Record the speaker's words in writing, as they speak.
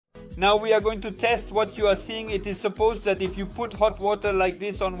Now we are going to test what you are seeing. It is supposed that if you put hot water like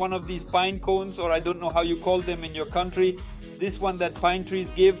this on one of these pine cones, or I don't know how you call them in your country, this one that pine trees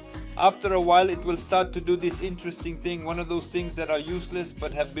give, after a while it will start to do this interesting thing, one of those things that are useless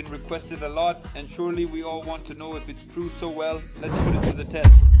but have been requested a lot, and surely we all want to know if it's true so well. Let's put it to the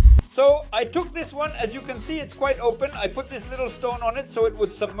test. So I took this one, as you can see it's quite open. I put this little stone on it so it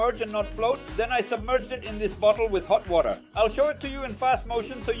would submerge and not float. Then I submerged it in this bottle with hot water. I'll show it to you in fast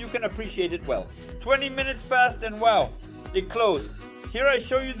motion so you can appreciate it well. 20 minutes passed and wow, it closed. Here I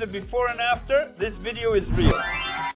show you the before and after. This video is real.